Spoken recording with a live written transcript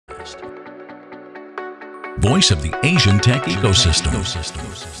Voice of the Asian tech ecosystem.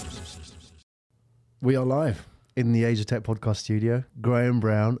 We are live in the Asia Tech Podcast studio. Graham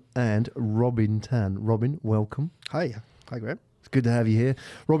Brown and Robin Tan. Robin, welcome. Hi. Hi, Graham. It's good to have you here.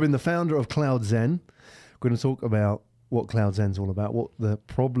 Robin, the founder of Cloudzen. We're going to talk about what Cloudzen's all about, what the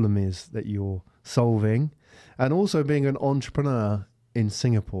problem is that you're solving, and also being an entrepreneur in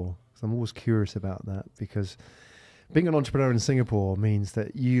Singapore. So I'm always curious about that, because being an entrepreneur in Singapore means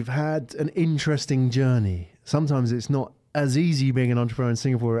that you've had an interesting journey. Sometimes it's not as easy being an entrepreneur in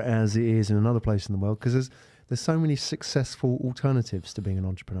Singapore as it is in another place in the world, because there's so many successful alternatives to being an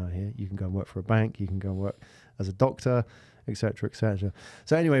entrepreneur here. You can go and work for a bank, you can go and work as a doctor, etc., etc.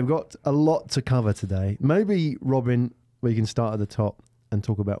 So anyway, we've got a lot to cover today. Maybe, Robin, we can start at the top and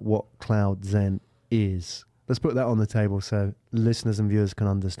talk about what Cloudzen is. Let's put that on the table so listeners and viewers can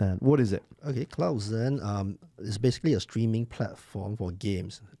understand. What is it? Okay, Cloudzen is basically a streaming platform for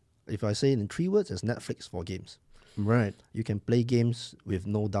games. If I say it in 3 words, it's Netflix for games. Right. You can play games with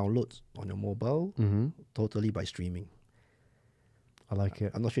no downloads on your mobile, totally by streaming. I like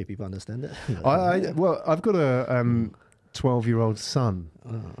it. I'm not sure if people understand that. Well, I've got a 12-year-old son.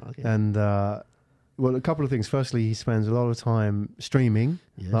 Okay. And, well, a couple of things. Firstly, he spends a lot of time streaming,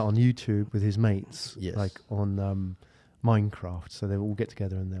 Yes. like on YouTube with his mates, Yes. like on Minecraft. So they all get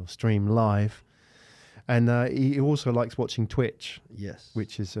together and they'll stream live. And he also likes watching Twitch, Yes.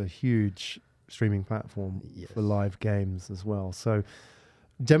 which is a huge streaming platform Yes. for live games as well. So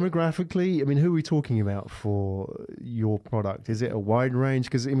demographically, I mean, who are we talking about for your product? Is it a wide range?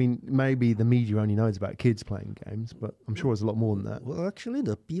 Because, I mean, maybe the media only knows about kids playing games, but I'm sure there's a lot more than that. Well, actually,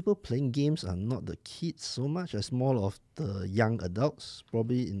 the people playing games are not the kids so much as more of the young adults,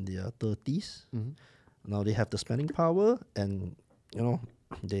 probably in their 30s. Now they have the spending power, and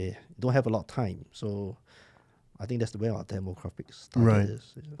they don't have a lot of time. So I think that's the way our demographics started. Right.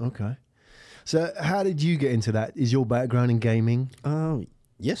 Is, yeah. Okay. So how did you get into that? Is your background in gaming?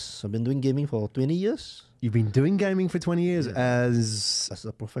 Yes, I've been doing gaming for 20 years You've been doing gaming for 20 years Yeah. as as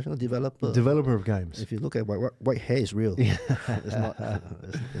a professional developer. developer of games. If you look at white hair, is real. It's not.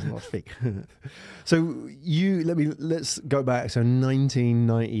 It's not fake. So let's go back. So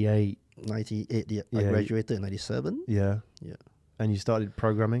 1998. 98. Yeah, I Yeah. graduated in 97. Yeah. Yeah, And you started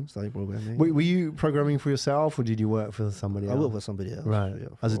programming. started programming. Were you programming for yourself, or did you work for somebody I else? worked for somebody else. Right. Yeah,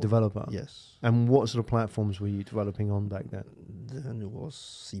 As a for- developer. Yes. And what sort of platforms were you developing on back then? Then it was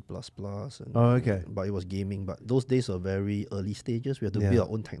C++. And, Oh, okay. But it was gaming. But those days were very early stages. We had to Yeah. build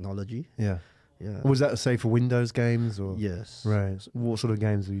our own technology. Yeah. Yeah. Was that, say, for Windows games or? Yes. Right. What sort of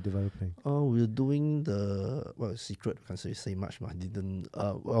games were you developing? Oh, we were doing secret. Can't say much. But I didn't.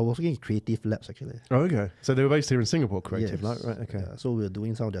 I was working in Creative Labs actually. Oh, okay. So they were based here in Singapore, Creative, Yes. right? Okay. Yeah, so we were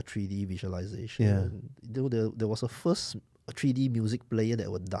doing some of their 3D visualization. Yeah. There was a first 3D music player that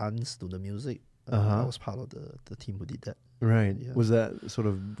would dance to the music. I was part of the team who did that. Right. Yeah. Was that sort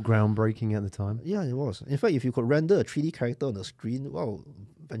of groundbreaking at the time? Yeah, it was. In fact, if you could render a 3D character on the screen, wow,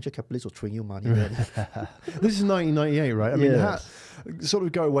 venture capitalists will throwing you money then. This is 1998, right? I mean, Yes. sort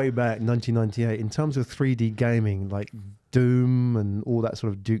of go way back, 1998, in terms of 3D gaming, like Doom and all that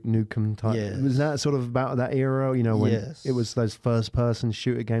sort of Duke Nukem type. Yes. Was that sort of about that era, when Yes. it was those first-person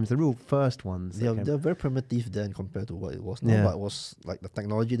shooter games, the real first ones? that came- They're very primitive then compared to what it was now. Yeah. But it was like the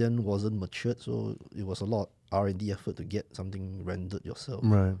technology then wasn't matured, so it was a lot R&D effort to get something rendered yourself.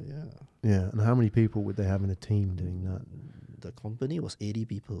 Right. Yeah. Yeah. And how many people would they have in a team doing that? The company was 80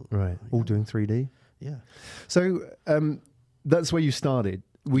 people. Right. All doing 3D? Yeah. So that's where you started.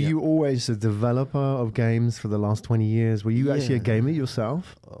 Were Yeah. you always a developer of games for the last 20 years? Were you actually a Yeah. gamer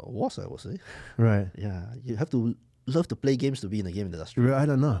yourself? I would say. Right. Yeah. You have to love to play games to be in the game industry. I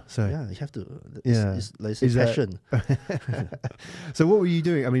don't know. So Yeah, you have to. Yeah. It's like Is that- passion. So what were you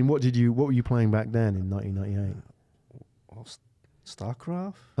doing? I mean, what were you playing back then in 1998? Oh,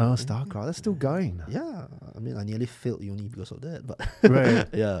 StarCraft. Oh, StarCraft. That's still going. now. Yeah, I mean, I nearly failed uni because of that, but Right.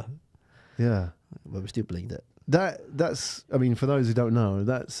 yeah, Yeah. but we're still playing that. That's. I mean, for those who don't know,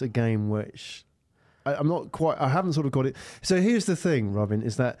 that's a game which I haven't sort of got it. So here's the thing, Robin,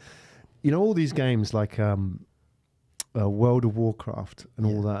 is that all these games like World of Warcraft and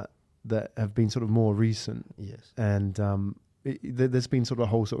all that have been sort of more recent, Yes. and there's been sort of a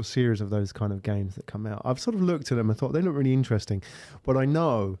whole sort of series of those kind of games that come out. I've sort of looked at them and thought they look really interesting, but I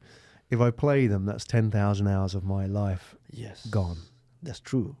know if I play them, that's 10,000 hours of my life Yes. gone. That's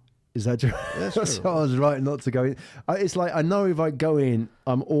true. Is that true? That's So true. I was right not to go in. It's like I know if I go in,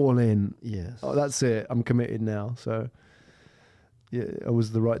 I'm all in. Yes. Oh, that's it. I'm committed now. So yeah, it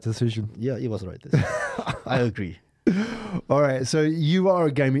was the right decision. Yeah, it was right. I agree. All right. So you are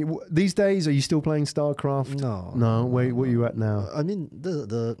a gamer these days. Are you still playing StarCraft? No. No. Wait. What are you at now? I mean,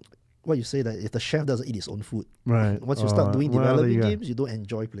 what you say, that if the chef doesn't eat his own food, Right. once you start doing Well, there developing you go. games, you don't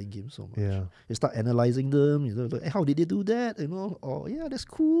enjoy playing games so much. Yeah. You start analyzing them. You know, like, hey, how did they do that? You know, or yeah, that's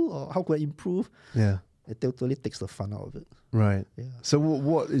cool. Or how could I improve? Yeah. It totally takes the fun out of it. Right. Yeah. So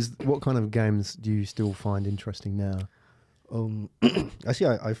what kind of games do you still find interesting now?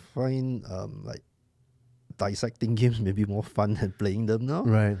 Actually, I find like dissecting games maybe more fun than playing them now.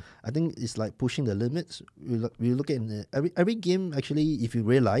 Right. I think it's like pushing the limits. We look at every game. Actually, if you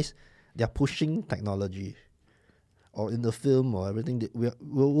realize, they are pushing technology, or in the film or everything. We're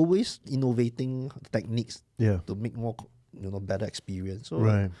always innovating techniques Yeah. to make more better experience. So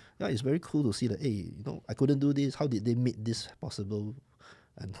Right. yeah, it's very cool to see that. Hey, I couldn't do this. How did they make this possible?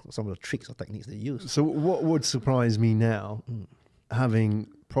 And some of the tricks or techniques they use. So what would surprise me now, having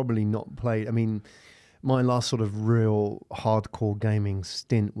probably not played, I mean, my last sort of real hardcore gaming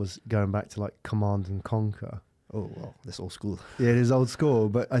stint was going back to like Command and Conquer. Oh wow, that's old school. Yeah, it is old school,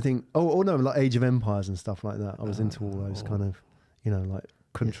 but I think, oh no, like Age of Empires and stuff like that. I was into all those kind of, like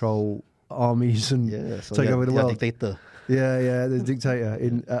control armies and So take over the world. Dictator. Yeah, the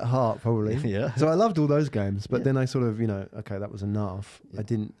dictator at heart probably. Yeah. So I loved all those games, but Yeah. then I sort of, okay, that was enough.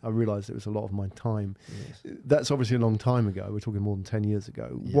 Yeah. I realized it was a lot of my time. Yes. That's obviously a long time ago. We're talking more than 10 years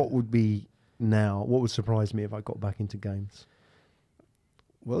ago. Yeah. What would be now? What would surprise me if I got back into games?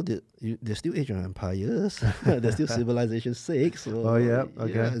 Well, there's still Age of Empires. There's still Civilization 6. So Oh, yeah,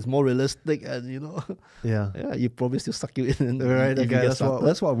 okay. it's more realistic, and Yeah. you probably still suck you in. Right, if you okay, get that's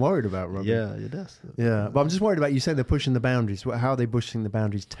what started. I'm worried about, Robbie. Yeah, it does. Yeah, but I'm just worried about, you saying they're pushing the boundaries. How are they pushing the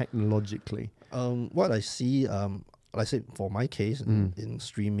boundaries technologically? What I see, like I said, for my case in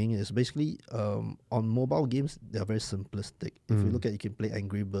streaming, is basically on mobile games, they're very simplistic. If you look at, you can play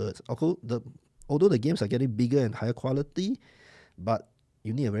Angry Birds. Although the games are getting bigger and higher quality, but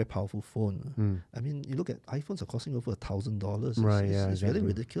you need a very powerful phone. I mean, you look at iPhones are costing over $1,000. Right, It's exactly. really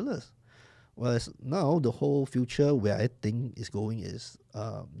ridiculous. Whereas now the whole future where I think is going is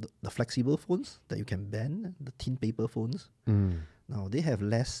the flexible phones that you can bend, the thin paper phones. Now they have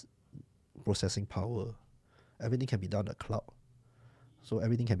less processing power. Everything can be done on the cloud, so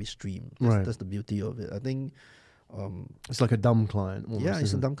everything can be streamed. That's the beauty of it. I think. It's like a dumb client. Almost, Yeah, it's a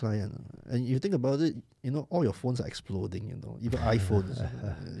isn't it? dumb client. And you think about it, all your phones are exploding, even iPhones.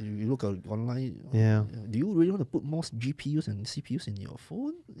 You look at online. Yeah. Do you really want to put more GPUs and CPUs in your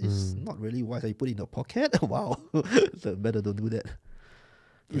phone? It's not really wise. You put it in your pocket. Wow. So better don't do that.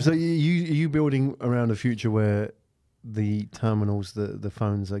 So you building around a future where the terminals, the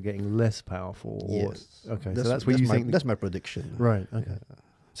phones are getting less powerful? Or, Yes. Okay, so that's what you think. That's my prediction. Right, okay.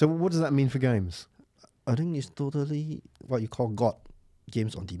 So what does that mean for games? I think it's totally what you call God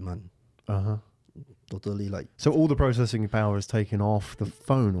games on demand. Uh-huh. Totally like, So all the processing power is taken off the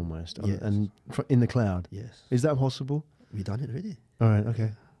phone almost Yes. and in the cloud. yes, Is that possible? we done it already. All right,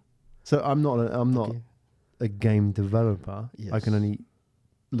 okay. So I'm not Okay. a game developer. I Yes. can only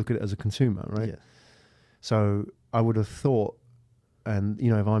look at it as a consumer, right? Yes. So I would have thought, and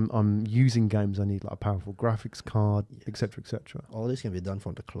if I'm using games, I need like a powerful graphics card, Yes. etc., etc. All this can be done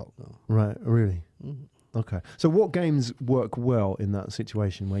from the cloud now. Right, really? Mhm. Okay. So what games work well in that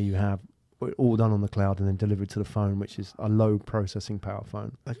situation where you have it all done on the cloud and then delivered to the phone, which is a low processing power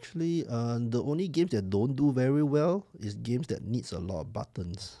phone? Actually, the only games that don't do very well is games that needs a lot of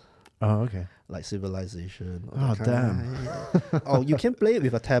buttons, Oh, okay. like Civilization. or Oh, that kind. Yeah. Oh, you can play it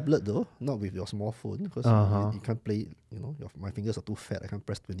with a tablet though, not with your small phone, because you can't play. My fingers are too fat. I can't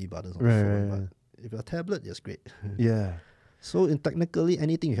press 20 buttons on the phone. Right. But if a tablet, it's great. Yeah. So technically,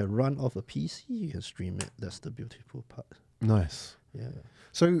 anything you can run off a PC, you can stream it. That's the beautiful part. Nice. Yeah.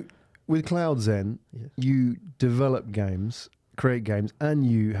 So with Cloudzen, Yes. you develop games, create games, and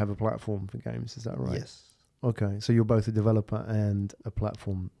you have a platform for games. Is that right? Yes. Okay. So you're both a developer and a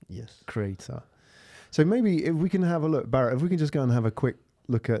platform Yes. creator. So maybe if we can have a look, Barrett, if we can just go and have a quick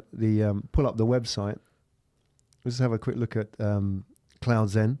look at the, pull up the website. Let's have a quick look at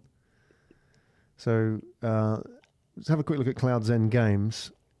Cloudzen. So let's have a quick look at Cloudzen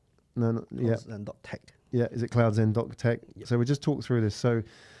Games. No, yeah. And .tech. Yeah, is it cloudzen.tech? Yep. So we'll just talk through this. So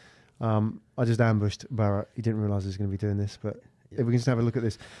I just ambushed Barrett. He didn't realise he was going to be doing this, but if we can just have a look at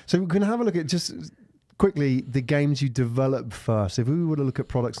this. So we can have a look at just quickly the games you develop first. If we were to look at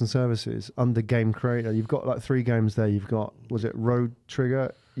products and services under game creator, you've got like 3 games there. You've got, was it Road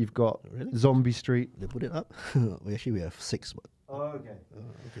Trigger? You've got Really? Zombie Street. They put it up. We have 6, but Oh, okay.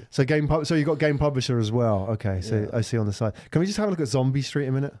 okay. So so you've got Game Publisher as well. Okay, so Yeah. I see on the side. Can we just have a look at Zombie Street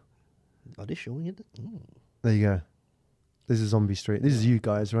a minute? Are they showing it? There you go. This is Zombie Street. This is you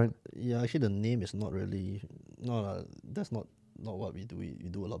guys, right? Yeah, actually, the name is not really. No, that's not what we do. We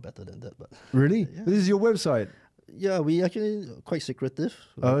do a lot better than that. But Really? Yeah. This is your website. Yeah, we actually quite secretive.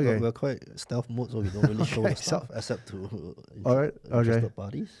 Oh, okay. We're quite stealth mode, so we don't really show Okay, the stuff except to All right, interested okay.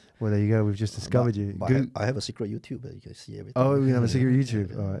 parties. Well, there you go. We've just discovered you. But Goo- I have a secret YouTube that you can see everything. Oh, we have a secret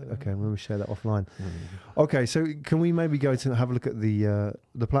YouTube. All right, okay. We'll share that offline. Okay, so can we maybe go to have a look at the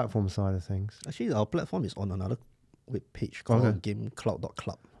platform side of things? Actually, our platform is on another web page called Okay.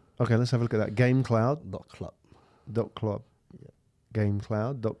 GameCloud.club. Okay, let's have a look at that. GameCloud.club. .club.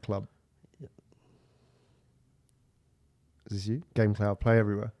 GameCloud.club. Yeah. Is this you? GameCloud. Play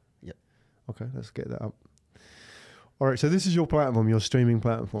everywhere. Yep. Okay, let's get that up. All right, so this is your platform, your streaming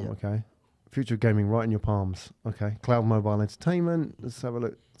platform. Yep. Okay. Future of gaming right in your palms. Okay. Cloud mobile entertainment. Let's have a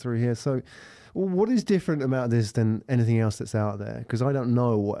look through here. So, what is different about this than anything else that's out there? Because I don't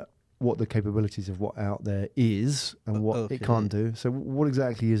know what the capabilities of what out there is and what Okay. it can't do. So, what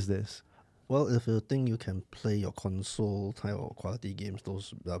exactly is this? Well, if you think you can play your console type of quality games,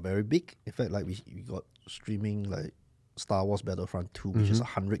 those are very big. In fact, like we got streaming like Star Wars Battlefront 2, which is a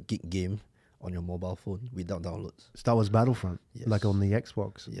 100 gig game on your mobile phone without downloads. Star Wars Battlefront, Yes. like on the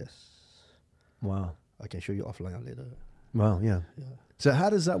Xbox. Yes. Wow. I can show you offline later. Well, yeah. Yeah. So, how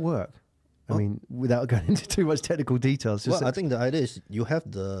does that work? I Well- mean, without going into too much technical details, just Well, I think the idea is you have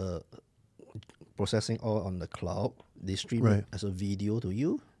the processing all on the cloud. They stream Right. it as a video to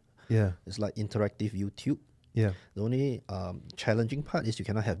you. yeah, It's like interactive YouTube. yeah. The only challenging part is you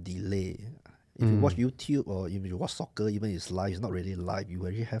cannot have delay. If you watch YouTube or if you watch soccer, even if it's live, it's not really live. You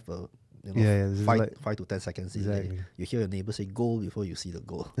already have a there's a five, 5 to 10 seconds delay. Exactly. You hear your neighbor say goal before you see the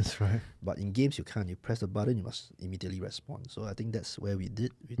goal. That's right. But in games, you can't. You press the button, you must immediately respond. So I think that's where we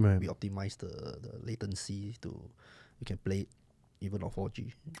did. Right. We optimized the latency to you can play it even on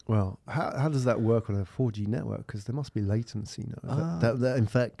 4G. Well, how does that work on a 4G network? Because there must be latency now. That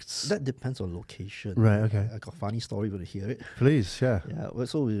infects. That depends on location. Right, okay. I got a funny story when you hear it. Please, share. Yeah, well,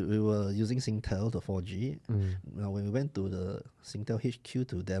 so we were using Singtel, the 4G. Now, when we went to the Singtel HQ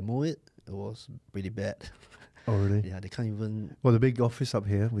to demo it, it was pretty bad. Oh, really? Yeah, they can't even. Well, the big office up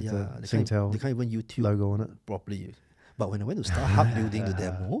here with the they Singtel can't even YouTube logo on it. properly. But when I went to StarHub building the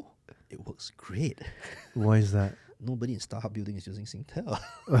demo, it works great. Why is that? Nobody in StarHub building is using Singtel.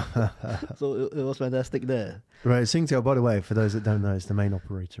 So it was fantastic there. Right, Singtel, by the way, for those that don't know, is the main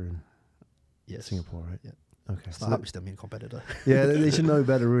operator in Yes. Singapore, right? Yeah. Okay. So StarHub is the main competitor. yeah, they should know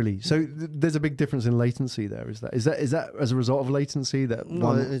better, really. So there's a big difference in latency there. Is that as a result of latency that No,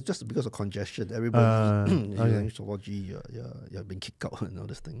 one? it's just because of congestion. Everybody is okay. using 4G. You're being kicked out and all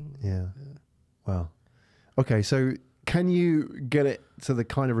this thing. Yeah. Wow. Okay, so can you get it to the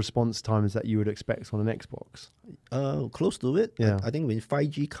kind of response times that you would expect on an Xbox? Close to it. Yeah. I think when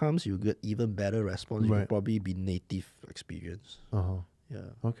 5G comes, you get even better response. It Right. will probably be native experience. Uh huh. Yeah.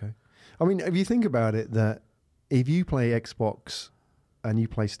 Okay. I mean, if you think about it, that if you play Xbox and you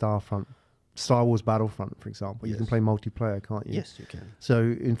play Star Wars Battlefront, for example, you can Yes. play multiplayer, can't you? Yes, you can. So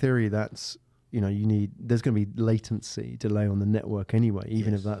in theory, that's there's going to be latency delay on the network anyway,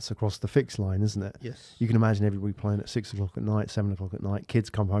 even if Yes. that's across the fixed line, isn't it? Yes. You can imagine everybody playing at 6 o'clock at night, 7 o'clock at night. Kids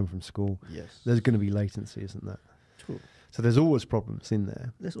come home from school. Yes. There's going to be latency, isn't there? True. So there's always problems in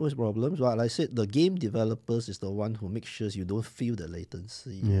there. There's always problems. But like I said, the game developers is the one who makes sure you don't feel the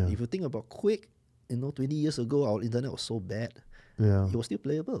latency. Yeah. If you think about Quake, 20 years ago, our internet was so bad. Yeah. It was still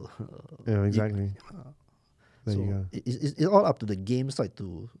playable. Yeah. Exactly. There So you go. it's all up to the game side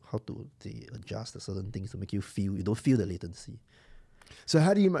to how to they adjust the certain things to make you don't feel the latency. So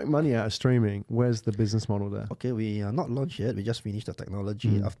how do you make money out of streaming? Where's the business model there? Okay, we are not launched yet. We just finished the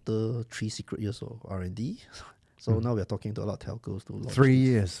technology after 3 secret years of R&D. So now we are talking to a lot of telcos to launch 3 this.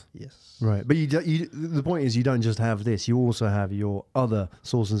 years. Yes. Right, but the point is you don't just have this; you also have your other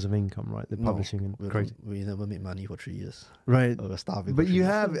sources of income, right? The publishing and creating. We never made money for 3 years. Right, We were starving. but for 3 you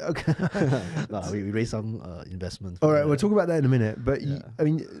years. have okay. We raised some investment. All for right, that. we'll talk about that in a minute. But Yeah. I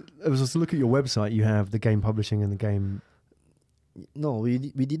mean, I was just look at your website. You have the game publishing and the game. No, we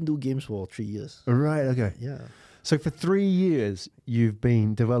didn't do games for 3 years. Right. Okay. Yeah. So for 3 years, you've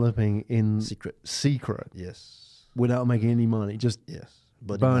been developing in secret Yes. without making any money, just Yes.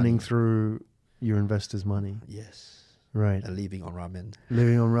 burning money. through your investors' money. Yes. Right. And living on ramen.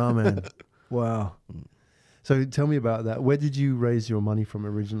 Living on ramen. Wow. So tell me about that. Where did you raise your money from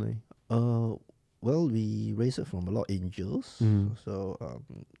originally? Well, we raised it from a lot of angels. Mm. So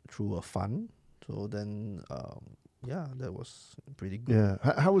through a fund. So then, that was pretty good.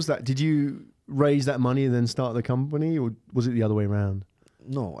 Yeah. How was that? Did you raise that money and then start the company, or was it the other way around?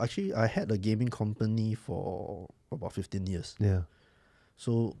 No, actually, I had a gaming company for about 15 years. Yeah.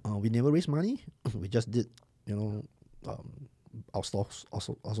 So we never raised money. We just did, our stores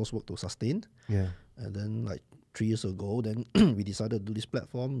also work to sustain. Yeah. And then like 3 years ago, then we decided to do this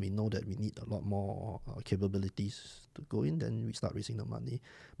platform. We know that we need a lot more capabilities to go in. Then we start raising the money.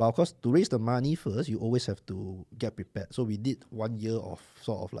 But of course, to raise the money first, you always have to get prepared. So we did 1 year of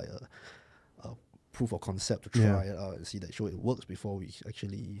sort of like a proof of concept to try it out and see that it works before we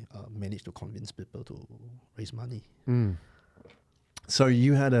actually manage to convince people to raise money. Mm. So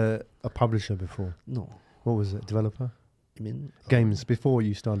you had a publisher before? No. What was it? Developer? I mean Games before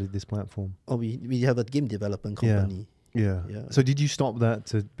you started this platform? Oh, we have a game development company. Yeah. So did you stop that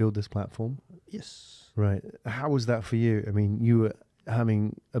to build this platform? Yes. Right. How was that for you? I mean, you were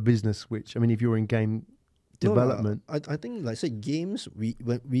having a business which, I mean, if you're in game development. I think, like I said, games,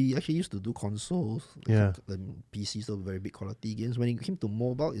 when we actually used to do consoles, PCs, so very big quality games. When it came to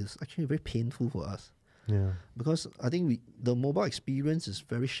mobile, it's actually very painful for us. Yeah. Because I think the mobile experience is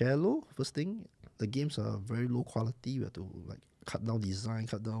very shallow, first thing. The games are very low quality. We have to like cut down design,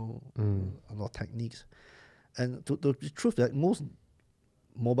 cut down a lot of techniques. And the truth that most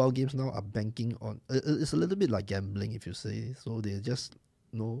mobile games now are banking on, it's a little bit like gambling, if you say. So they're just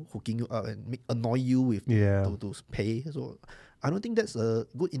hooking you up and annoy you with to pay. So I don't think that's a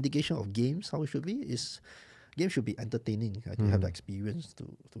good indication of games, how it should be. Games should be entertaining, to have the experience,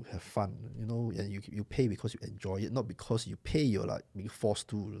 to have fun, and you pay because you enjoy it, not because you pay, you're like being forced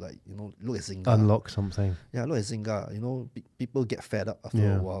to, like, look at Zynga. Unlock something. Yeah, look at Zynga. People get fed up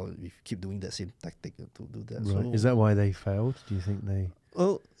after a while if you keep doing that same tactic to do that. Right. So, is that why they failed? Do you think they...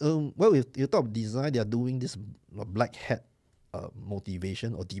 Well, if you talk of design, they are doing this black hat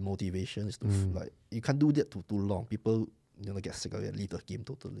motivation or demotivation. Is to like, you can't do that too long. People get sick of it and leave the game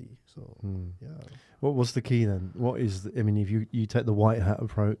totally. So what's the key then? What is if you take the white hat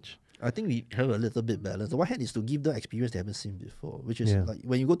approach, I think we have a little bit balance. The white hat is to give them experience they haven't seen before, which is like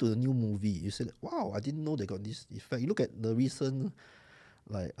when you go to the new movie, you say, wow, I didn't know they got this effect. You look at the recent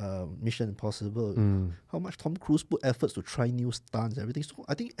like Mission Impossible, how much Tom Cruise put efforts to try new stunts, everything. So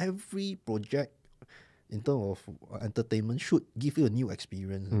I think every project in terms of entertainment should give you a new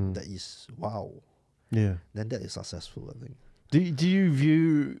experience that is wow. Yeah, then that is successful, I think. Do you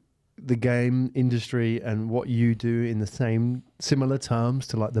view the game industry and what you do in the similar terms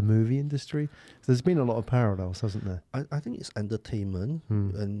to like the movie industry? There's been a lot of parallels, hasn't there? I think it's entertainment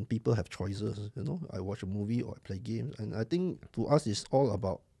and people have choices. I watch a movie or I play games, and I think to us it's all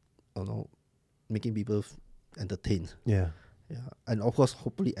about making people entertained. Yeah, and of course,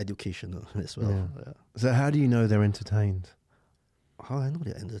 hopefully educational as well. Yeah. So how do you know they're entertained? How I know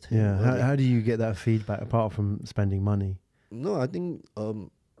they're entertained? Yeah, how do you get that feedback apart from spending money? No, I think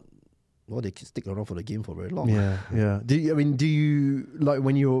they stick around for the game for very long. Yeah. Do you like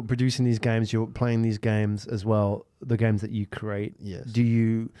when you're producing these games, you're playing these games as well, the games that you create? Yes. Do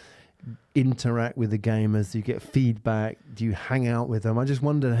you interact with the gamers? Do you get feedback? Do you hang out with them? I just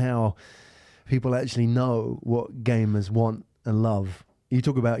wonder how people actually know what gamers want and love. You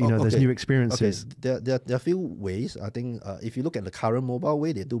talk about, there's new experiences. Okay. There are a few ways. I think if you look at the current mobile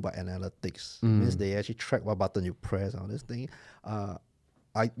way, they do by analytics. Means they actually track what button you press on this thing.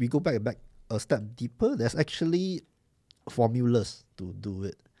 We go back a step deeper. There's actually formulas to do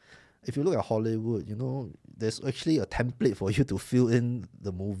it. If you look at Hollywood, there's actually a template for you to fill in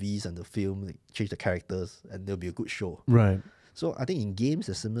the movies and the film, like change the characters, and there'll be a good show. Right. So I think in games,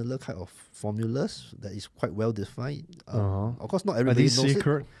 there's similar kind of formulas that is quite well defined. Of course, not everybody knows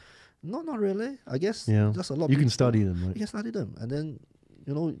secret? it. No, not really. I guess just a lot. You can study them, right? You can study them, and then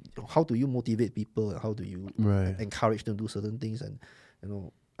how do you motivate people? How do you encourage them to do certain things? And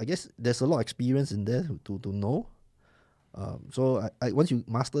I guess there's a lot of experience in there to know. So I once you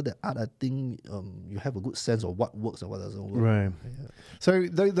master the art, I think you have a good sense of what works and what doesn't work. Right. Yeah. So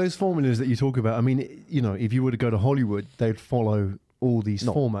those formulas that you talk about, if you were to go to Hollywood, they'd follow all these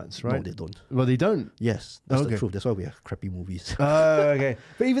formats, right? No, they don't. Well, they don't? Yes, that's the truth. That's why we have crappy movies. Okay.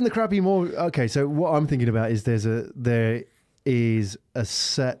 But even the crappy okay, so what I'm thinking about is there is a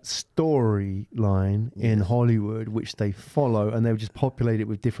set storyline in Hollywood which they follow, and they would just populate it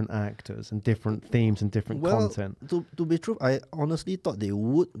with different actors and different themes and different content. To be true, I honestly thought they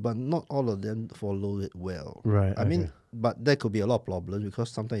would, but not all of them follow it well. Right. I mean, but there could be a lot of problems because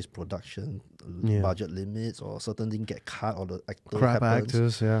sometimes it's production, budget limits, or certain things get cut, or the actor crap happens,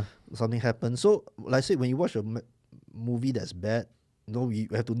 actors, something happens. So, like I said, when you watch a movie that's bad, you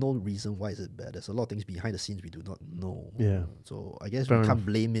have to know the reason why is it bad. There's a lot of things behind the scenes we do not know. Yeah. So I guess we can't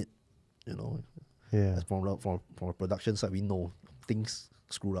blame it. As from a production side, we know things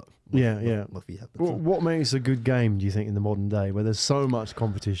screwed up. Murphy happens. What makes a good game, do you think, in the modern day where there's so much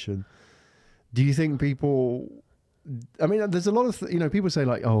competition? Do you think people? I mean, there's a lot of people say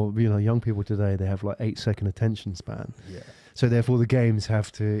like, young people today, they have like 8-second attention span. Yeah. So therefore the games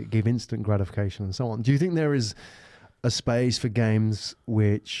have to give instant gratification and so on. Do you think there is a space for games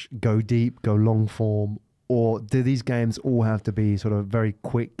which go deep, go long form, or do these games all have to be sort of very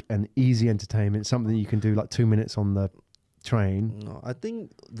quick and easy entertainment, something you can do like 2 minutes on the train? No, I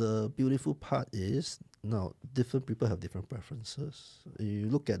think the beautiful part is now different people have different preferences. You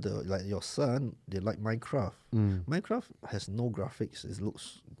look at like your son, they like Minecraft. Minecraft has no graphics. It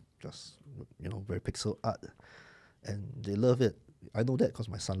looks just very pixel art, and they love it. I know that because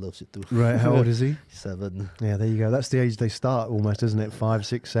my son loves it too. Right, how old is he? 7. Yeah, there you go. That's the age they start almost, isn't it? 5,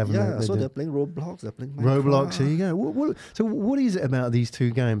 6, 7. Yeah, so they're playing Roblox, they're playing Minecraft. Roblox, there you go. So what is it about these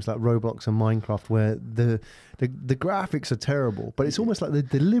two games, like Roblox and Minecraft, where the graphics are terrible, but it's almost like they're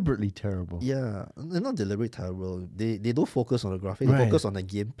deliberately terrible? Yeah, they're not deliberately terrible. They don't focus on the graphics, Right. they focus on the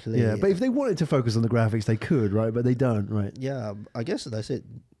gameplay. Yeah, but if they wanted to focus on the graphics, they could, right? But they don't, right? Yeah, I guess like I said,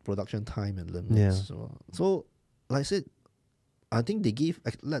 production time and limits. Yeah. So like I said, I think they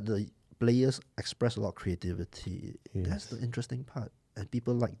let the players express a lot of creativity. Yes. That's the interesting part, and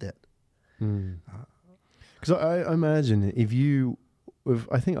people like that. Because I imagine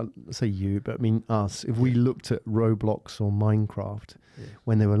I think I'll say you, but I mean us, if we looked at Roblox or Minecraft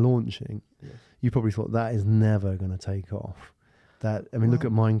when they were launching, you probably thought that is never going to take off. Look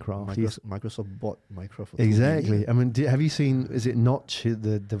at Minecraft. Microsoft bought Minecraft for Exactly. I mean, have you seen? Is it Notch,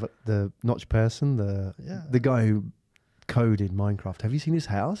 the Notch person, the guy who coded Minecraft? Have you seen his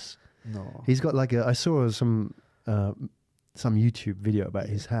house? No. He's got like I saw some YouTube video about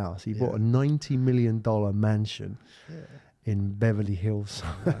his house. He bought a $90 million mansion in Beverly Hills.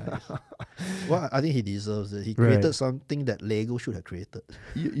 Nice. Well, I think he deserves it. He created something that Lego should have created.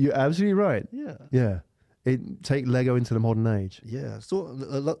 You're absolutely right. Yeah. Yeah. Take Lego into the modern age. Yeah. So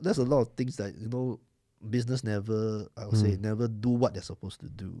there's a lot of things that business never, I would say, never do what they're supposed to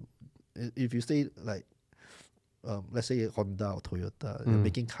do. If you say like, let's say Honda or Toyota, they're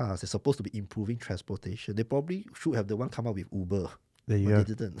making cars, they're supposed to be improving transportation. They probably should have the one come up with Uber. There you but go.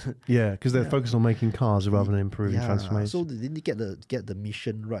 they didn't. Yeah, because they're focused on making cars rather than improving transformation. So they didn't get the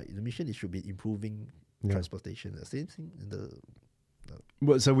mission right. The mission it should be improving transportation. The same thing in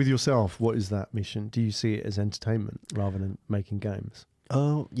the. So with yourself, what is that mission? Do you see it as entertainment rather than making games?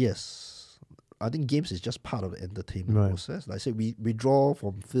 Yes. I think games is just part of the entertainment process. Like I said, we draw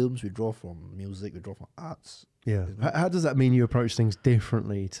from films, we draw from music, we draw from arts. Yeah. How does that mean you approach things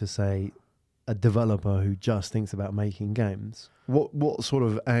differently to, say, a developer who just thinks about making games? What sort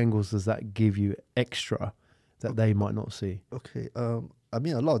of angles does that give you extra that they might not see? Okay. I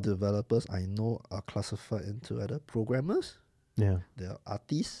mean, a lot of developers I know are classified into either programmers. Yeah. They're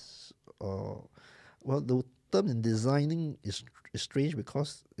artists, or the term in designing is strange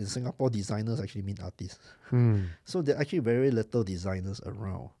because in Singapore, designers actually mean artists. So there are actually very little designers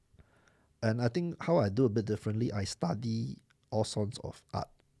around. And I think how I do a bit differently, I study all sorts of art.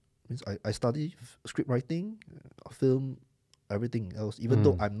 Means I study script writing, film, everything else, even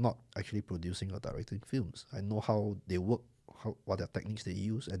though I'm not actually producing or directing films. I know how they work, what their techniques they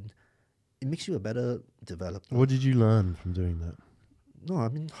use, and it makes you a better developer. What did you learn from doing that? No, I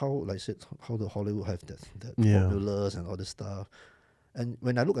mean how the Hollywood have that formulas and all this stuff. And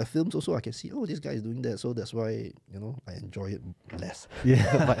when I look at films also, I can see, this guy is doing that, so that's why, I enjoy it less. Yeah.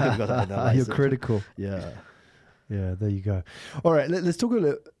 Because I analyze You're it. critical. Yeah. Yeah, there you go. All right, let's talk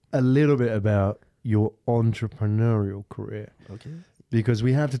a little bit about your entrepreneurial career. Okay. Because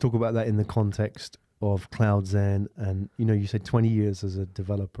we have to talk about that in the context of Cloudzen, and you said 20 years as a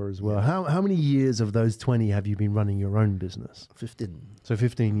developer as well. Yeah. How many years of those 20 have you been running your own business? 15. So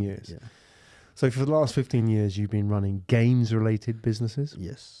 15 years. Yeah. So for the last 15 years, you've been running games-related businesses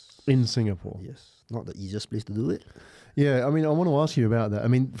Yes. in Singapore. Yes. Not the easiest place to do it. Yeah, I mean, I want to ask you about that. I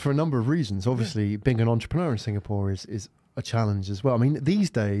mean, for a number of reasons. Obviously, being an entrepreneur in Singapore is a challenge as well. I mean, these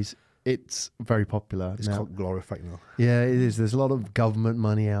days, it's very popular. It's called glorified now. Yeah, it is. There's a lot of government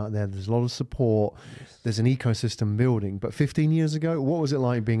money out there. There's a lot of support. Yes. There's an ecosystem building. But 15 years ago, what was it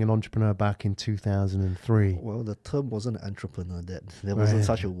like being an entrepreneur back in 2003? Well, the term wasn't entrepreneur then. There wasn't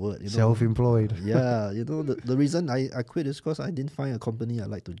such a word. Self-employed. Yeah, the reason I quit is because I didn't find a company I'd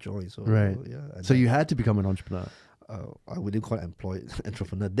like to join. So Right. Yeah. So you had to become an entrepreneur. I wouldn't call it employed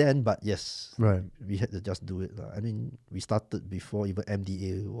entrepreneur then, but yes, Right. we had to just do it. I mean, we started before even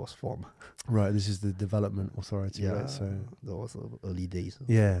MDA was formed. Right. This is the development authority. Yeah, Right? So that was early days.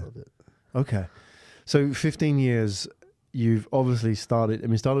 Yeah. Of it. okay. So 15 years, you've obviously started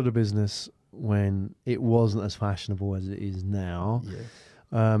a business when it wasn't as fashionable as it is now.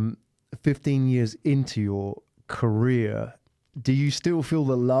 Yeah. 15 years into your career, do you still feel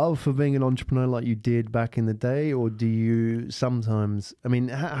the love for being an entrepreneur like you did back in the day, or do you sometimes? I mean,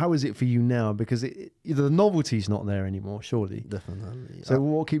 how is it for you now? Because the novelty's not there anymore, surely. Definitely. So,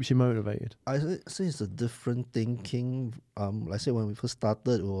 what keeps you motivated? I say it's a different thinking. Like I said, when we first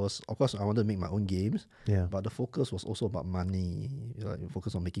started, it was, of course, I wanted to make my own games. Yeah. But the focus was also about money.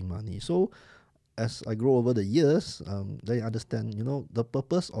 Focus on making money. So as I grow over the years, then I understand, the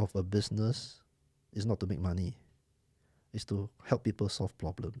purpose of a business is not to make money. It's to help people solve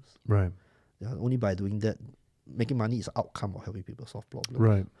problems. Right. Yeah, only by doing that, making money is an outcome of helping people solve problems.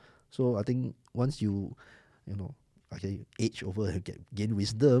 Right. So I think once you age over and gain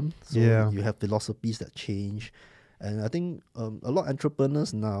wisdom, so you have philosophies that change. And I think a lot of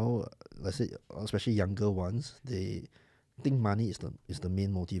entrepreneurs now, let's say especially younger ones, they think money is the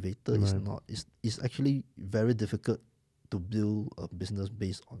main motivator. Right. It's not. It's actually very difficult to build a business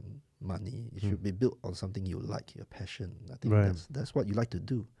based on money. It should be built on something you like, your passion. I think that's what you like to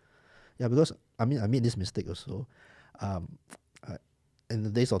do. Yeah, because I made this mistake also. In the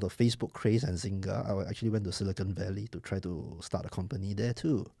days of the Facebook craze and Zynga, I actually went to Silicon Valley to try to start a company there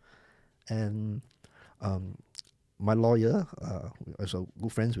too. And my lawyer, I was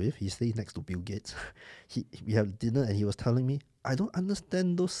good friends with, he stayed next to Bill Gates. We had dinner and he was telling me, I don't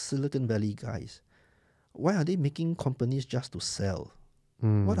understand those Silicon Valley guys. Why are they making companies just to sell?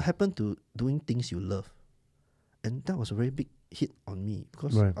 What happened to doing things you love? And that was a very big hit on me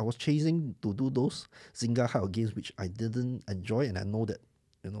because I was chasing to do those Zynga kind of games which I didn't enjoy, and I know that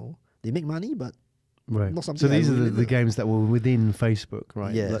they make money, but not something. So these are the games that were within Facebook,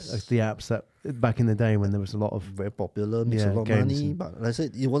 right? Yes, like the apps that back in the day when there was a lot of very popular, makes a lot of money. But like I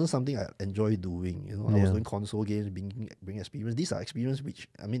said, it wasn't something I enjoy doing. I was doing console games, bring experience. These are experience which,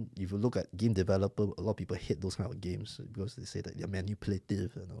 if you look at game developer, a lot of people hate those kind of games because they say that they're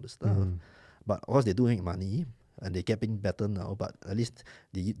manipulative and all this stuff. But of course, they're doing money and they're getting better now. But at least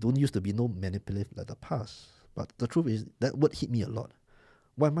they don't used to be no manipulative like the past. But the truth is that word hit me a lot.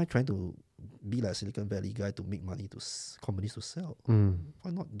 Why am I trying to be like a Silicon Valley guy to make money to companies to sell?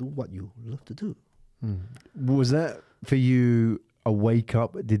 Why not do what you love to do? Was that for you a wake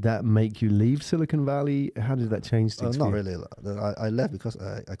up? Did that make you leave Silicon Valley? How did that change things? Not really. I left because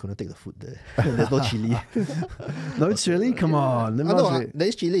I couldn't take the food there. There's no chili. No chili? Come on.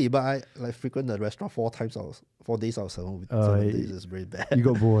 There's chili, but I frequent the restaurant 4 days out of 7 days. It's very bad. You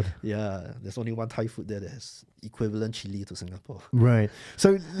got bored. Yeah, there's only one Thai food there that has equivalent chili to Singapore. Right.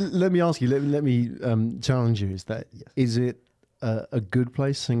 So let me ask you. Let me challenge you. Is it a good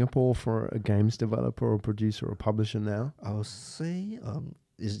place, Singapore, for a games developer or producer or publisher now? I would say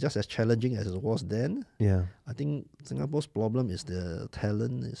it's just as challenging as it was then. Yeah. I think Singapore's problem is the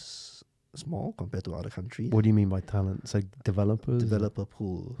talent is small compared to other countries. What do you mean by talent? So developers? Developer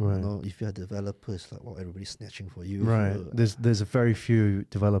pool. Right. If you're a developer, it's like, everybody's snatching for you. Right. There's a very few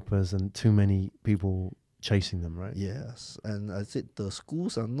developers and too many people chasing them, right? Yes. And I said the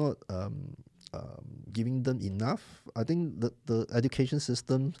schools are not giving them enough. I think the education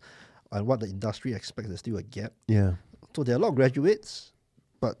system and what the industry expects, there's still a gap. Yeah. So there are a lot of graduates,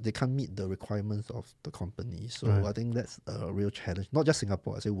 but they can't meet the requirements of the company. So I think that's a real challenge. Not just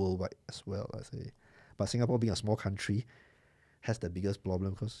Singapore, I say worldwide as well. But Singapore being a small country has the biggest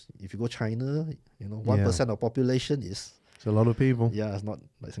problem because if you go China, 1% of population is. It's a lot of people. Yeah, it's not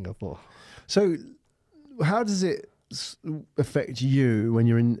like Singapore. So how does it affect you when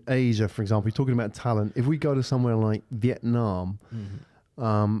you're in Asia, for example? You're talking about talent. If we go to somewhere like Vietnam,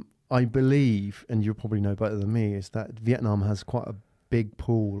 I believe, and you'll probably know better than me, is that Vietnam has quite a big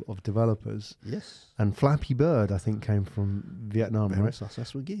pool of developers. Yes. And Flappy Bird, I think, came from Vietnam, Very right?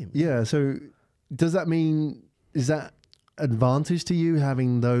 successful game. Yeah. So does that mean, is that advantage to you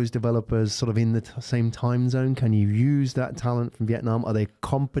having those developers sort of in the same time zone? Can you use that talent from Vietnam? Are they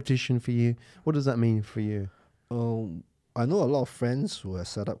competition for you? What does that mean for you? I know a lot of friends who have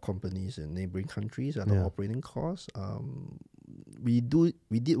set up companies in neighboring countries at the operating costs. We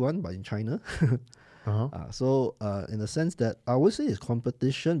did one, but in China. So in the sense that I would say it's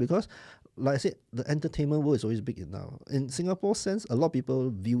competition because, like I said, the entertainment world is always big enough. In Singapore sense, a lot of people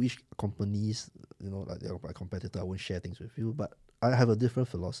view each companies, like they're my competitor. I won't share things with you, but I have a different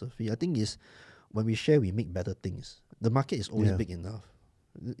philosophy. I think is when we share, we make better things. The market is always big enough.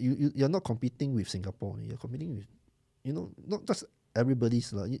 You're not competing with Singapore. You're competing with, not just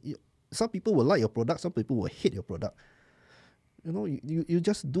everybody's. Some people will like your product. Some people will hate your product. You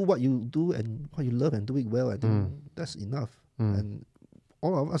just do what you do and what you love and do it well. I think that's enough. And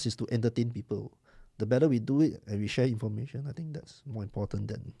all of us is to entertain people. The better we do it and we share information, I think that's more important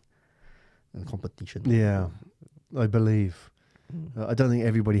than competition. Yeah, I believe. I don't think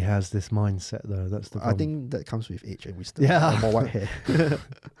everybody has this mindset though. That's the problem. I think that comes with age and we still Yeah. have more white hair.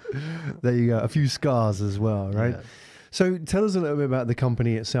 There you go. A few scars as well, right? Yeah. So tell us a little bit about the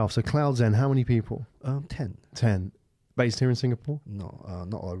company itself. So Cloudzen, how many people? 10. 10. Based here in Singapore? No,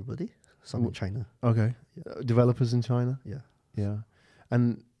 not everybody. Some in China. Okay. Developers in China? Yeah. Yeah.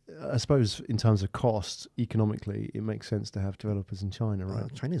 And I suppose in terms of cost, economically, it makes sense to have developers in China,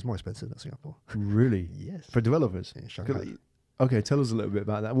 right? China is more expensive than Singapore. Really? Yes. For developers? In Shanghai. Okay, tell us a little bit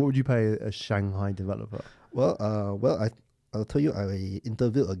about that. What would you pay a Shanghai developer? Well, I'll tell you, I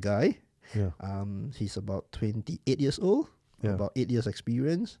interviewed a guy. Yeah. He's about 28 years old, Yeah. about 8 years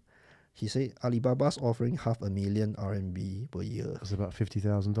experience. He said Alibaba's offering $500,000 RMB per year. That's about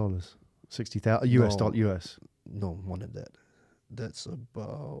 $50,000. 60,000 US dollar US. No, more than that. That's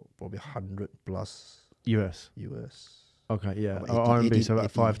about probably 100 plus US. US. Okay, yeah. About RMB, so about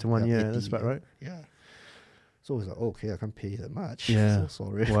 80, 5 to 1. Yeah, 80, that's about right. Yeah. So he's like, okay, I can't pay that much. Yeah. So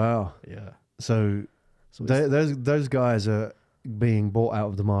sorry. Wow. Yeah. So So it's- those guys are being bought out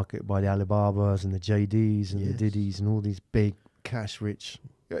of the market by the Alibabas and the JDs and the Yes. Didis and all these big cash-rich.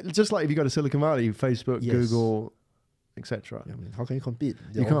 Just like if you go to Silicon Valley, Facebook, Yes. Google, etc. I mean, how can you compete?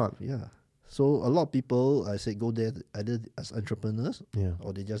 You can't. Yeah. So a lot of people, I say, go there either as entrepreneurs Yeah.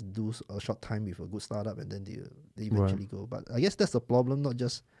 or they just do a short time with a good startup and then they eventually go. But I guess that's the problem, not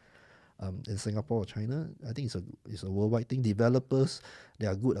just in Singapore or China. I think it's a worldwide thing. Developers, they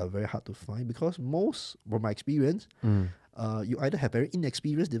are good, are very hard to find because most, from my experience, you either have very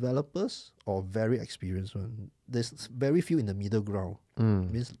inexperienced developers or very experienced one. There's very few in the middle ground.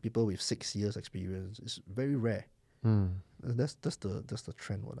 Means people with 6 years experience. It's very rare. That's the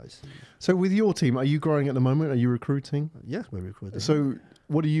trend. What I see. So with your team, are you growing at the moment? Are you recruiting? Yeah, we're recruiting. So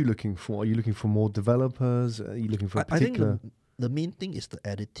what are you looking for? Are you looking for more developers? Are you looking for a I think particular? the main thing is the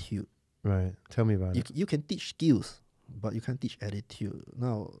attitude. Right. Tell me about it. You can teach skills, but you can't teach attitude.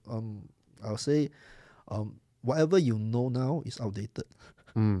 Now, I'll say, whatever you know now is outdated.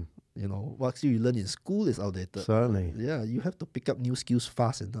 You know, what you learn in school is outdated. Certainly. Yeah, you have to pick up new skills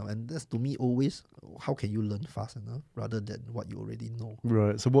fast enough, and that's to me always how can you learn fast enough rather than what you already know.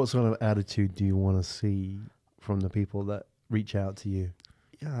 Right. So what sort of attitude do you want to see from the people that reach out to you?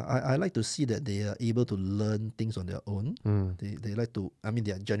 Yeah, I like to see that they are able to learn things on their own. They like to, I mean,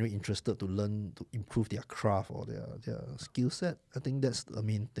 they are genuinely interested to learn, to improve their craft or their skill set. I think that's the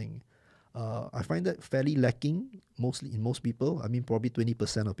main thing. I find that fairly lacking, mostly in most people. I mean, probably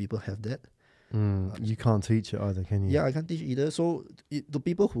 20% of people have that. You can't teach it either, can you? Yeah, I can't teach either. So the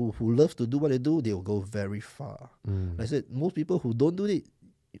people who love to do what they do, they will go very far. Like I said, most people who don't do it,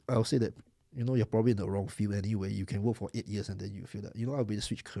 I'll say that, you know, you're probably in the wrong field anyway. You can work for 8 years and then you feel that, you know, I'll be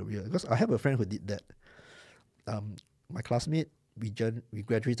switch career. Because I have a friend who did that. My classmate, we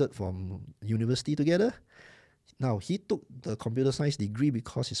graduated from university together. Now, he took the computer science degree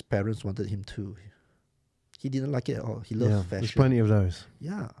because his parents wanted him to. He didn't like it at all. He loved fashion. There's plenty of those.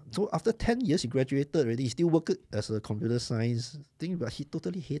 Yeah. So after 10 years, he graduated already. He still worked as a computer science thing, but he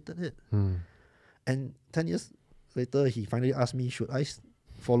totally hated it. And 10 years later, he finally asked me, should I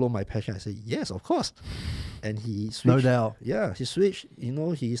follow my passion? I said, yes, of course. And he switched. No doubt. Yeah, he switched. You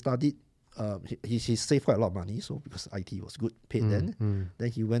know, he studied. He saved quite a lot of money, so because IT was good paid then.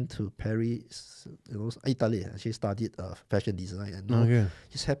 Then he went to Paris, you know, Italy. Actually studied fashion design, and now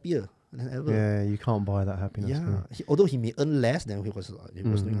he's happier than ever. Yeah, you can't buy that happiness. Yeah, although he may earn less than he was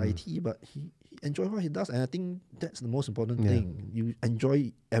doing IT, but he enjoys what he does, and I think that's the most important thing. You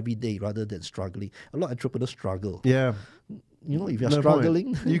enjoy every day rather than struggling. A lot of entrepreneurs struggle. Yeah. You know, if you're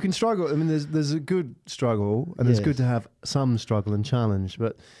struggling, you can struggle. I mean, there's a good struggle, and it's good to have some struggle and challenge.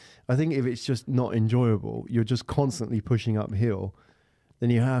 But I think if it's just not enjoyable, you're just constantly pushing uphill, then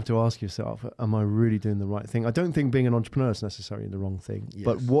you have to ask yourself, am I really doing the right thing? I don't think being an entrepreneur is necessarily the wrong thing. Yes.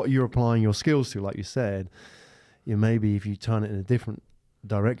 But what you're applying your skills to, like you said, maybe if you turn it in a different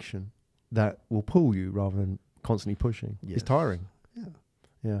direction, that will pull you rather than constantly pushing. Yes. It's tiring. Yeah.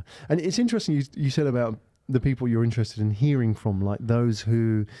 Yeah. And it's interesting you said about the people you're interested in hearing from, like those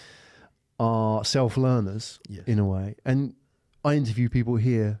who are self-learners in a way. And I interview people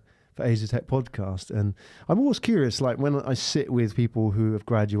here for Asia Tech Podcast, and I'm always curious, like when I sit with people who have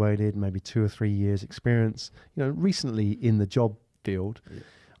graduated, maybe 2 or 3 years experience, you know, recently in the job field,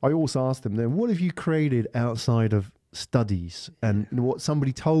 I also ask them, then what have you created outside of studies and what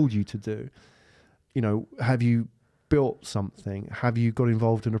somebody told you to do? You know, have you built something? Have you got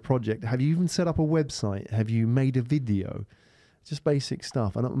involved in a project? Have you even set up a website? Have you made a video? Just basic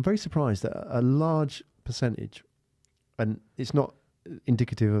stuff. And I'm very surprised that a large percentage, and it's not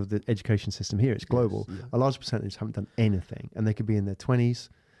indicative of the education system here, it's global, a large percentage haven't done anything, and they could be in their 20s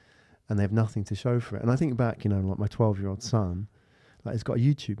and they have nothing to show for it. And I think back, you know, like my 12-year-old son, Like it's got a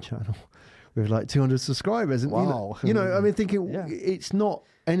YouTube channel with like 200 subscribers. And Wow. I mean, thinking Yeah. it's not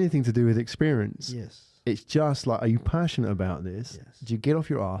anything to do with experience. Yes. It's just like, are you passionate about this? Yes. Do you get off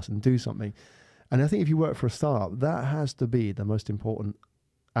your ass and do something? And I think if you work for a startup, that has to be the most important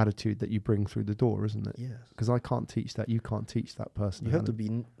attitude that you bring through the door, isn't it? Yes. Because I can't teach that. You can't teach that person. You have to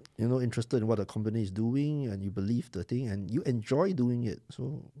be, interested in what the company is doing, and you believe the thing, and you enjoy doing it.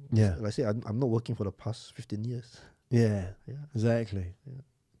 So, Yeah. like I say, I'm not working for the past 15 years. Yeah, Yeah. exactly. Yeah.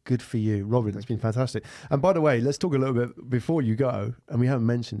 Good for you, Robin. It's been fantastic. And by the way, let's talk a little bit before you go. And we haven't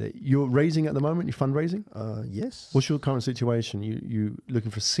mentioned it. You're raising at the moment. You're fundraising. Yes. What's your current situation? You looking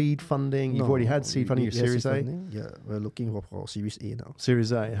for seed funding? You've No, already had seed funding. Your yeah, Series seed A. funding. Yeah, we're looking for Series A now.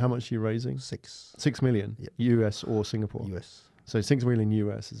 Series A. How much are you raising? 6 million. Yeah. US or Singapore. US. So 6 million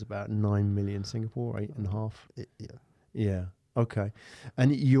US is about 9 million Singapore, 8.5. Yeah. Yeah. Okay.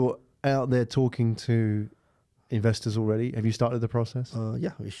 And you're out there talking to investors already. Have you started the process?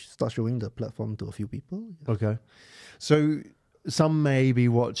 Yeah, we start showing the platform to a few people. Yeah. Okay. So some may be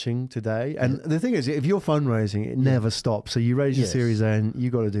watching today. And the thing is, if you're fundraising, it never stops. So you raise your Yes. Series A and you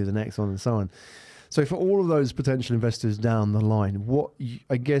got to do the next one and so on. So for all of those potential investors down the line,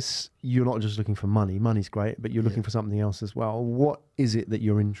 I guess you're not just looking for money. Money's great, but you're looking for something else as well. What is it that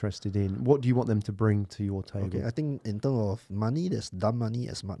you're interested in? What do you want them to bring to your table? Okay, I think in terms of money, there's dumb money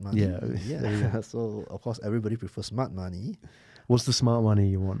and smart money. Yeah, there you Yeah. So of course everybody prefers smart money. What's the smart money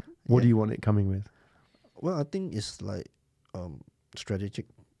you want? What do you want it coming with? Well, I think it's like strategic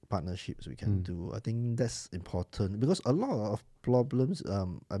partnerships we can do. I think that's important because a lot of problems.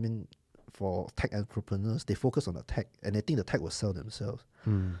 For tech entrepreneurs, they focus on the tech and they think the tech will sell themselves.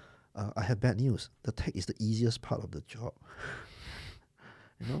 I have bad news. The tech is the easiest part of the job.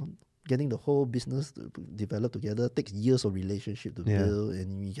 Getting the whole business to develop together takes years of relationship to build,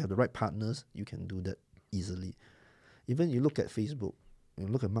 and you have the right partners, you can do that easily. Even you look at Facebook, you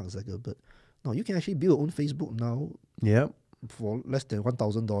look at Mark Zuckerberg. Now you can actually build your own Facebook now. Yeah. For less than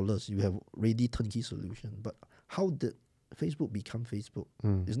 $1,000, you have ready turnkey solution. But how did Facebook become Facebook?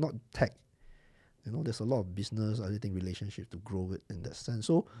 It's not tech. There's a lot of business, I think, relationships to grow it in that sense.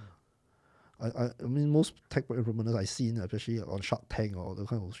 So, I mean, most tech entrepreneurs I've seen, especially on Shark Tank or the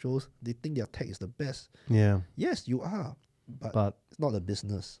kind of shows, they think their tech is the best. Yeah. Yes, you are, but it's not a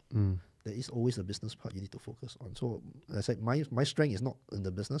business. There is always a business part you need to focus on. So, as I said, my strength is not in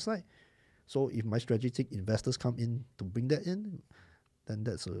the business side. So, if my strategic investors come in to bring that in, then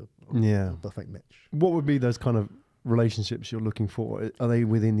that's a perfect match. What would be those kind of relationships you're looking for? Are they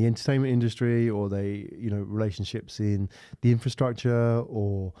within the entertainment industry, or are they, relationships in the infrastructure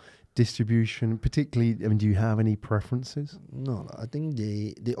or distribution? Particularly, I mean, do you have any preferences? No, I think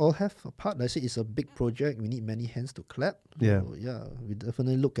they all have a part. Like I say, it's a big project. We need many hands to clap. Yeah. So, yeah, we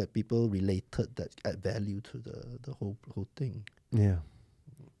definitely look at people related that add value to the whole thing. Yeah.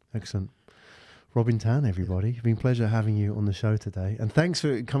 Excellent. Robin Tan, everybody. It's been a pleasure having you on the show today. And thanks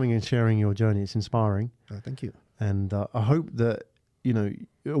for coming and sharing your journey. It's inspiring. Thank you. And I hope that, I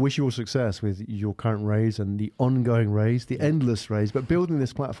wish you all success with your current raise and the ongoing raise, the endless raise, but building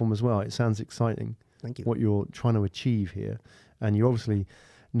this platform as well. It sounds exciting. Thank you. What you're trying to achieve here. And you're obviously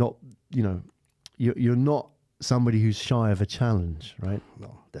not, you're not somebody who's shy of a challenge, right?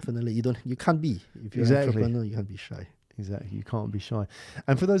 No, definitely. You can't be. If you're Exactly. an entrepreneur, you can't be shy. Exactly. You can't be shy.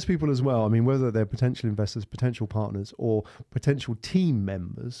 And for those people as well, I mean, whether they're potential investors, potential partners, or potential team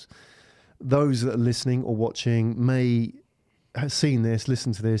members, those that are listening or watching may have seen this,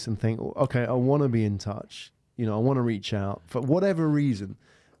 listen to this and think, okay, I want to be in touch. I want to reach out for whatever reason.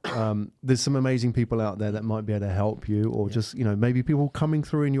 There's some amazing people out there that might be able to help you, or just, maybe people coming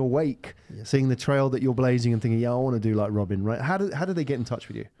through in your wake, seeing the trail that you're blazing and thinking, yeah, I want to do like Robin, right? How do they get in touch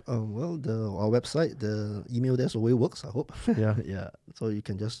with you? Well, our website, the email there's always works, I hope. Yeah. Yeah. So you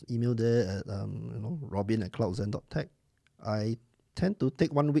can just email there at, robin@cloudzen.tech. I tend to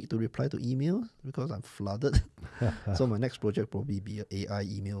take 1 week to reply to emails because I'm flooded. So my next project probably be an AI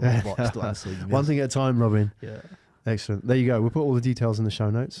email box to answer emails. One thing at a time, Robin. Yeah. Excellent. There you go. We'll put all the details in the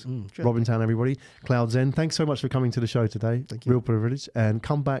show notes. Sure. Robin Tan, everybody. Cloudzen, thanks so much for coming to the show today. Thank you. Real privilege. And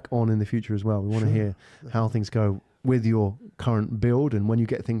come back on in the future as well. We want to hear how things go with your current build and when you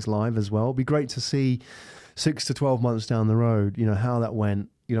get things live as well. It'd be great to see 6 to 12 months down the road, how that went.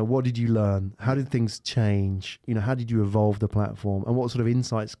 What did you learn? How did things change? How did you evolve the platform? And what sort of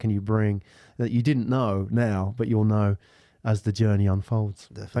insights can you bring that you didn't know now, but you'll know as the journey unfolds?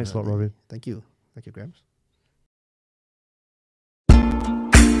 Definitely. Thanks a lot, Robin. Thank you. Thank you, Grams.